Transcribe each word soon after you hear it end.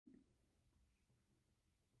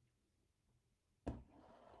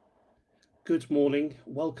Good morning.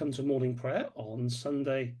 Welcome to morning prayer on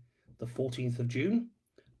Sunday, the 14th of June.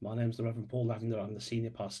 My name is the Reverend Paul Lavender. I'm the senior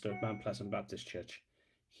pastor of Mount Pleasant Baptist Church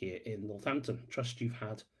here in Northampton. Trust you've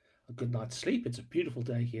had a good night's sleep. It's a beautiful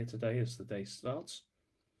day here today as the day starts.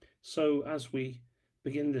 So as we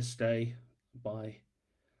begin this day by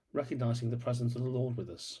recognizing the presence of the Lord with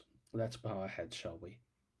us, let's bow our heads, shall we?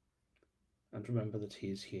 And remember that He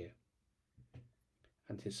is here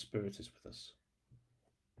and His Spirit is with us.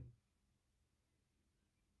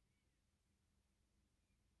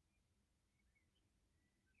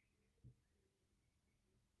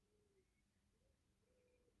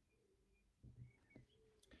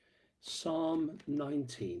 Psalm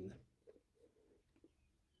 19.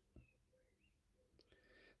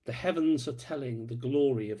 The heavens are telling the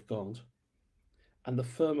glory of God, and the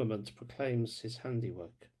firmament proclaims his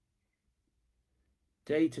handiwork.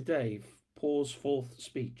 Day to day pours forth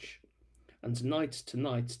speech, and night to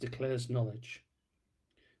night declares knowledge.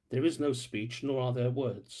 There is no speech, nor are there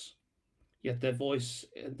words, yet their voice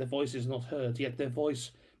is not heard, yet their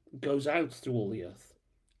voice goes out through all the earth,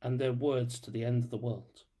 and their words to the end of the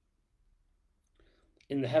world.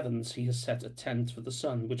 In the heavens he has set a tent for the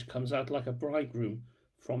sun, which comes out like a bridegroom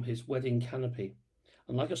from his wedding canopy,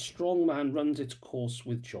 and like a strong man runs its course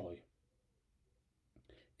with joy.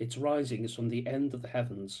 Its rising is from the end of the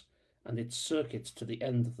heavens, and its circuit to the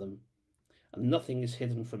end of them, and nothing is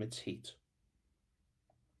hidden from its heat.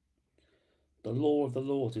 The law of the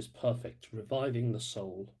Lord is perfect, reviving the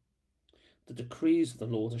soul. The decrees of the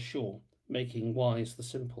Lord are sure, making wise the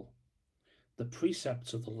simple. The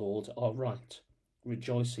precepts of the Lord are right,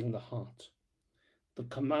 rejoicing the heart. The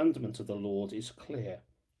commandment of the Lord is clear,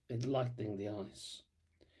 enlightening the eyes.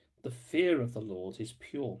 The fear of the Lord is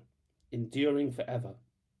pure, enduring forever.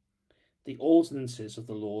 The ordinances of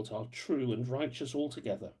the Lord are true and righteous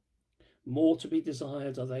altogether. More to be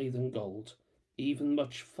desired are they than gold, even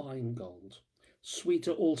much fine gold,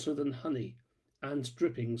 sweeter also than honey, and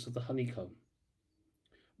drippings of the honeycomb.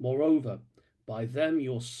 Moreover, by them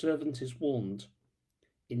your servant is warned.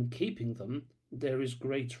 In keeping them there is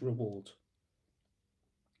great reward.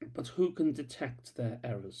 But who can detect their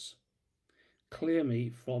errors? Clear me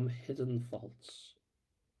from hidden faults.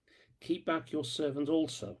 Keep back your servant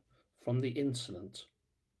also from the insolent.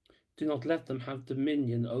 Do not let them have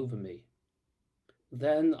dominion over me.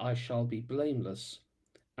 Then I shall be blameless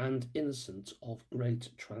and innocent of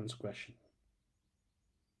great transgression.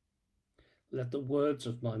 Let the words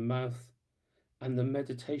of my mouth and the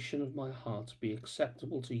meditation of my heart be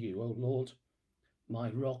acceptable to you, O Lord, my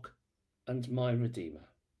rock and my redeemer.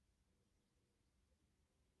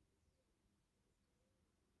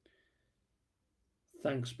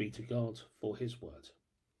 Thanks be to God for his word.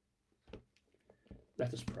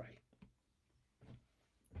 Let us pray.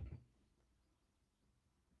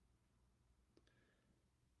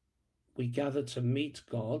 We gather to meet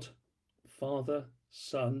God, Father,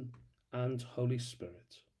 Son, and Holy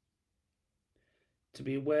Spirit, to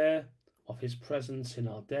be aware of his presence in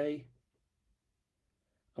our day.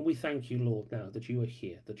 And we thank you, Lord, now that you are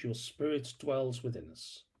here, that your Spirit dwells within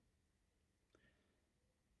us.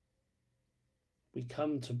 We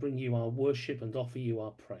come to bring you our worship and offer you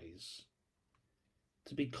our praise,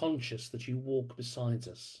 to be conscious that you walk beside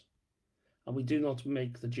us, and we do not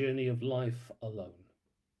make the journey of life alone.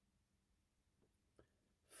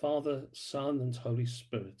 Father, Son, and Holy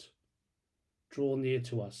Spirit, draw near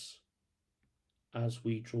to us as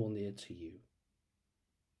we draw near to you.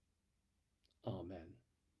 Amen.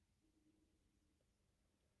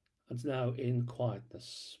 And now in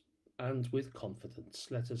quietness and with confidence,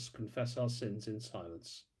 let us confess our sins in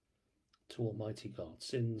silence to Almighty God,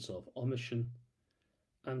 sins of omission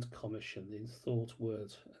and commission in thought,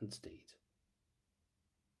 word, and deed.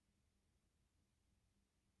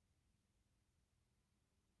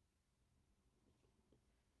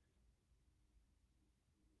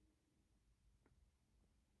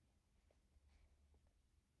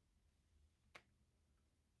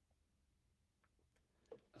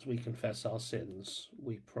 As we confess our sins,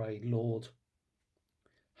 we pray, Lord,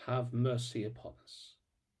 have mercy upon us.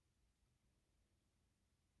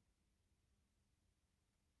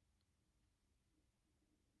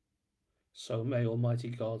 So may Almighty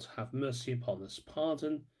God have mercy upon us,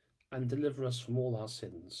 pardon and deliver us from all our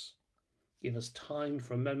sins, give us time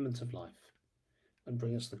for amendment of life, and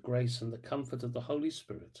bring us the grace and the comfort of the Holy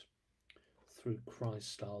Spirit, through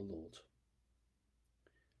Christ our Lord.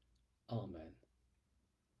 Amen.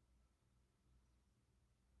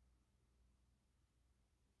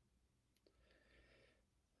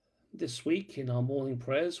 This week in our morning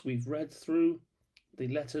prayers, we've read through the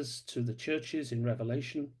letters to the churches in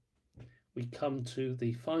Revelation. we come to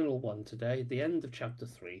the final one today, the end of chapter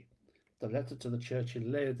 3, the letter to the church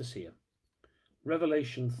in Laodicea.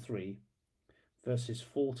 Revelation 3, verses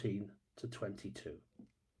 14 to 22.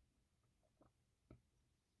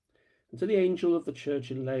 And to the angel of the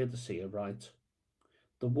church in Laodicea write,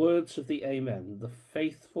 the words of the Amen, the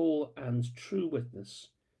faithful and true witness,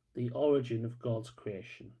 the origin of God's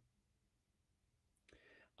creation.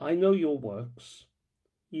 I know your works.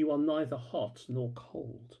 You are neither hot nor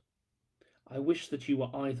cold. I wish that you were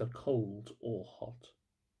either cold or hot.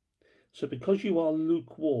 So because you are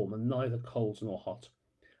lukewarm and neither cold nor hot,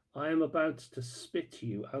 I am about to spit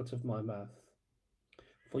you out of my mouth.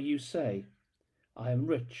 For you say, I am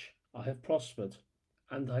rich, I have prospered,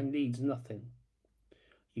 and I need nothing.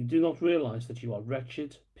 You do not realize that you are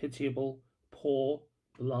wretched, pitiable, poor,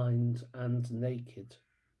 blind, and naked.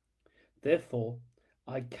 Therefore,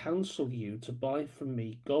 I counsel you to buy from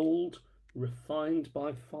me gold refined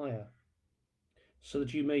by fire, so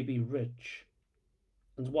that you may be rich,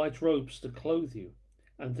 and white robes to clothe you,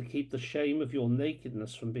 and to keep the shame of your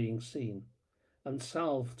nakedness from being seen, and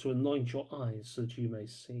salve to anoint your eyes so that you may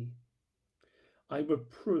see. I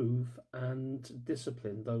reprove and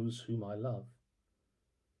discipline those whom I love.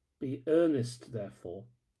 Be earnest, therefore,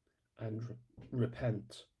 and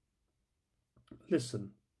repent.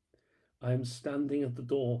 Listen, I am standing at the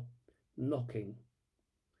door, knocking.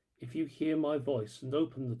 If you hear my voice and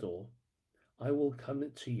open the door, I will come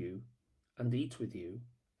to you and eat with you,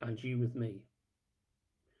 and you with me.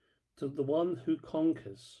 To the one who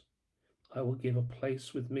conquers, I will give a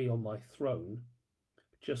place with me on my throne,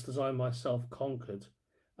 just as I myself conquered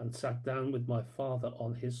and sat down with my Father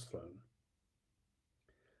on his throne.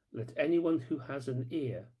 Let anyone who has an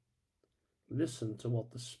ear listen to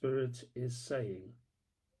what the Spirit is saying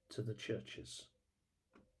to the churches.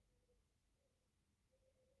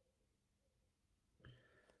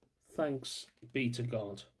 Thanks be to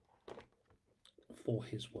God for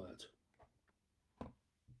his word.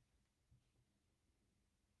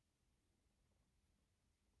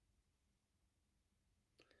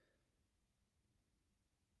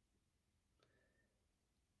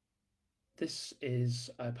 This is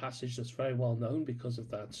a passage that's very well known because of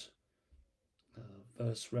that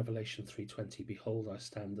verse, Revelation 3:20, behold, I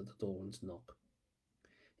stand at the door and knock.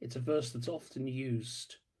 It's a verse that's often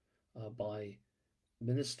used by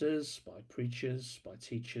ministers, by preachers, by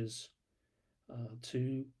teachers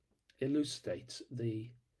to elucidate the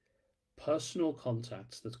personal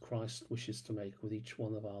contact that Christ wishes to make with each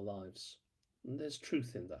one of our lives. And there's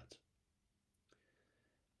truth in that.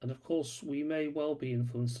 And of course, we may well be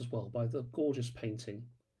influenced as well by the gorgeous painting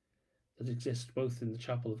that exists both in the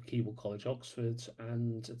chapel of Keble College, Oxford,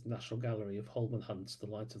 and at the National Gallery of Holman Hunt's The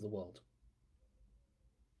Light of the World.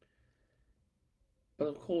 But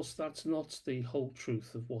of course, that's not the whole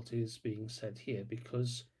truth of what is being said here,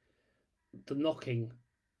 because the knocking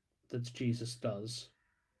that Jesus does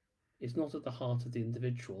is not at the heart of the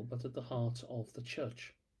individual, but at the heart of the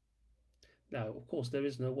church. Now, of course, there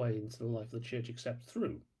is no way into the life of the church except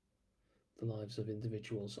through the lives of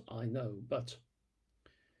individuals, I know, but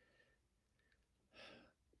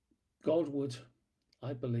God would,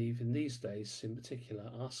 I believe, in these days in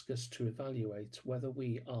particular, ask us to evaluate whether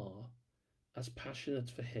we are as passionate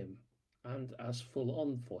for him and as full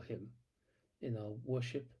on for him in our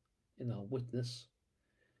worship, in our witness,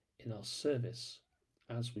 in our service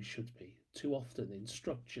as we should be. Too often in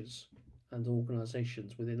structures and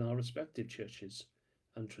organisations within our respective churches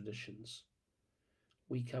and traditions,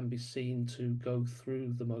 we can be seen to go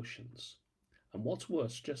through the motions. And what's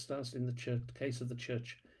worse, just as in the case of the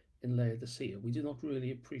church in Laodicea, we do not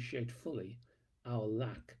really appreciate fully our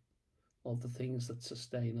lack of the things that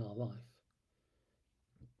sustain our life.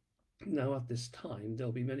 Now, at this time,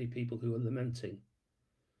 there'll be many people who are lamenting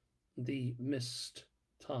the missed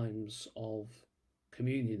times of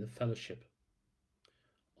communion, of fellowship,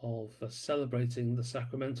 of celebrating the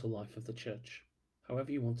sacramental life of the church,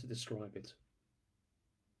 however you want to describe it.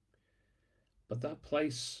 But that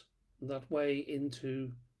place, that way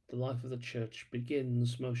into the life of the church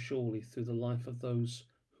begins most surely through the life of those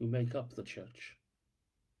who make up the church,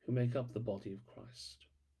 who make up the body of Christ.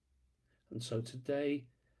 And so today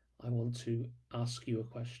I want to ask you a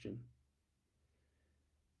question.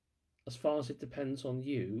 As far as it depends on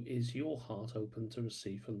you, is your heart open to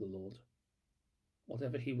receive from the Lord?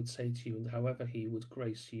 Whatever he would say to you and however he would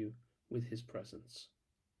grace you with his presence.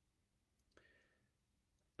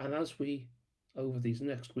 And as we, over these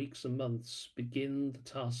next weeks and months, begin the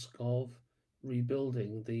task of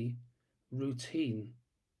rebuilding the routine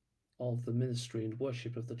of the ministry and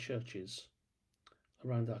worship of the churches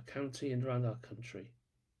around our county and around our country,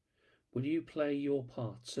 Will you play your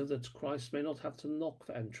part so that Christ may not have to knock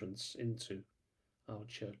for entrance into our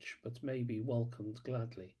church, but may be welcomed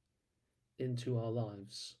gladly into our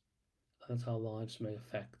lives, and that our lives may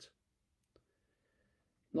affect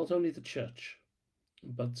not only the church,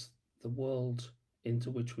 but the world into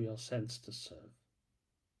which we are sent to serve.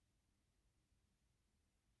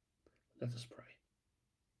 Let us pray.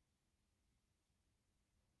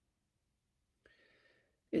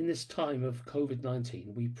 In this time of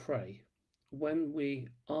COVID-19, we pray, when we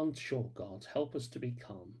aren't sure, God, help us to be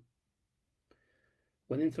calm.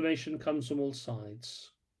 When information comes from all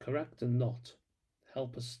sides, correct and not,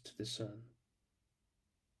 help us to discern.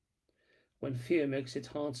 When fear makes it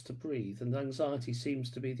hard to breathe and anxiety seems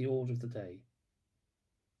to be the order of the day,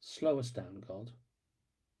 slow us down, God.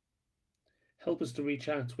 Help us to reach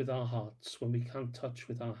out with our hearts when we can't touch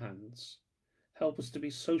with our hands. Help us to be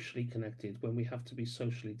socially connected when we have to be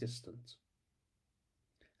socially distant.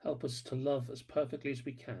 Help us to love as perfectly as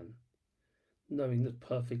we can, knowing that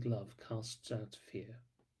perfect love casts out fear.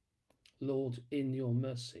 Lord, in your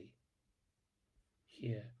mercy,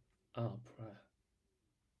 hear our prayer.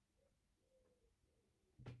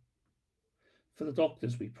 For the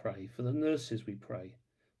doctors we pray, for the nurses we pray,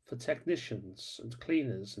 for technicians and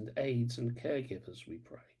cleaners and aides and caregivers we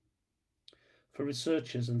pray. For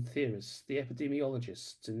researchers and theorists, the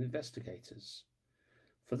epidemiologists and investigators,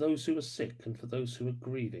 for those who are sick and for those who are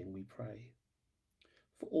grieving, we pray.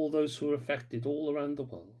 For all those who are affected all around the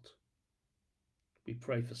world, we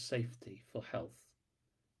pray for safety, for health,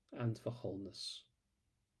 and for wholeness.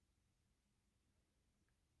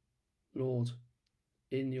 Lord,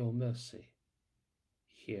 in your mercy,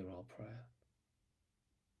 hear our prayer.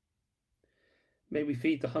 May we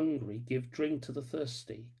feed the hungry, give drink to the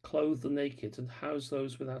thirsty, clothe the naked, and house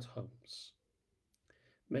those without homes.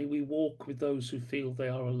 May we walk with those who feel they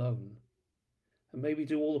are alone, and may we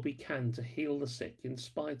do all that we can to heal the sick in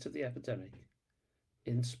spite of the epidemic,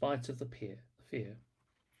 in spite of the fear.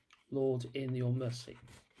 Lord, in your mercy,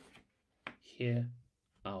 hear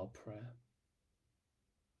our prayer.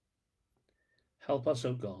 Help us,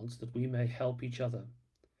 O God, that we may help each other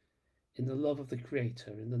in the love of the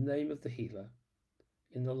Creator, in the name of the Healer,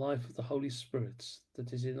 in the life of the Holy Spirit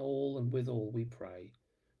that is in all and with all, we pray.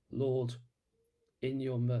 Lord, in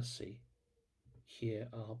your mercy, hear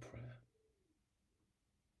our prayer.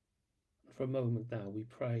 For a moment now, we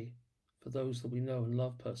pray for those that we know and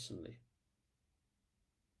love personally,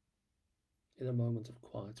 in a moment of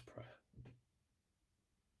quiet prayer.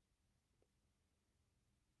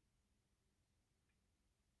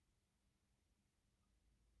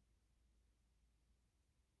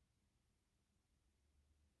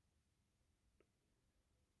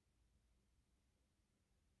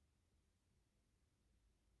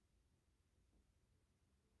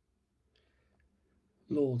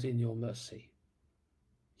 Lord, in your mercy,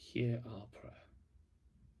 hear our prayer.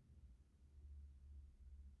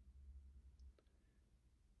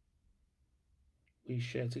 We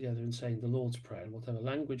share together in saying the Lord's Prayer in whatever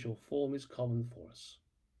language or form is common for us.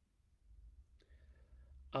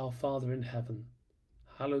 Our Father in heaven,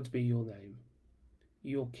 hallowed be your name.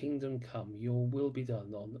 Your kingdom come, your will be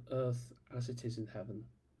done on earth as it is in heaven.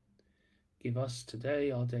 Give us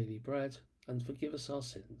today our daily bread, and forgive us our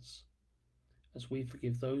sins, as we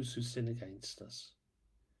forgive those who sin against us.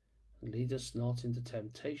 And lead us not into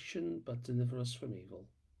temptation, but deliver us from evil.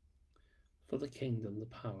 For the kingdom, the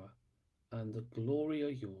power, and the glory are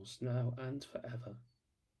yours, now and forever.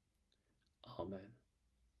 Amen.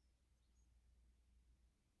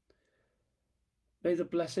 May the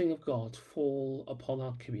blessing of God fall upon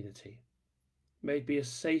our community. May it be a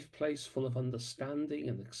safe place full of understanding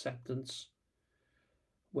and acceptance,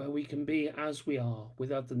 where we can be as we are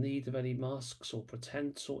without the need of any masks or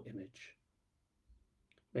pretense or image.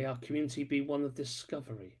 May our community be one of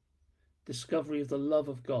discovery of the love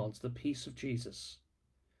of God, the peace of Jesus,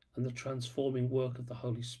 and the transforming work of the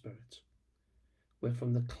Holy Spirit, where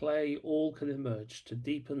from the clay all can emerge to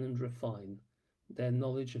deepen and refine their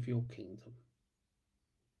knowledge of your kingdom.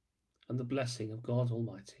 And the blessing of God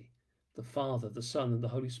Almighty, the Father, the Son, and the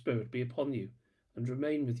Holy Spirit be upon you and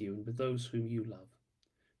remain with you and with those whom you love,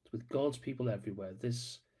 with God's people everywhere,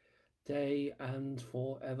 this day and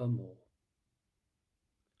forevermore.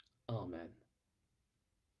 Amen.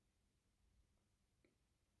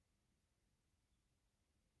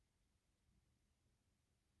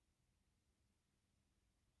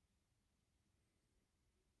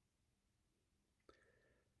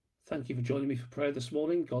 Thank you for joining me for prayer this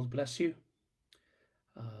morning. God bless you.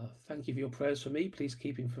 Thank you for your prayers for me. Please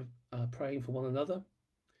keep praying for one another.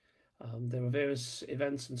 There are various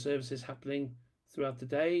events and services happening throughout the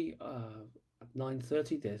day At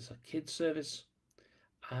 9:30 there's a kids service,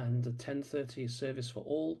 and at 10:30 a service for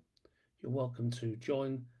all. You're welcome to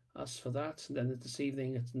join us for that. And then this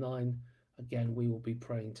evening at 9, again, we will be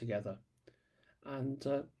praying together. And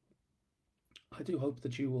I do hope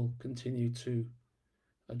that you will continue to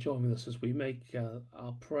join with us as we make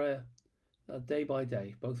our prayer day by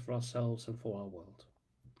day, both for ourselves and for our world.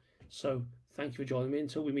 So thank you for joining me.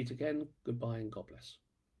 Until we meet again, goodbye and God bless.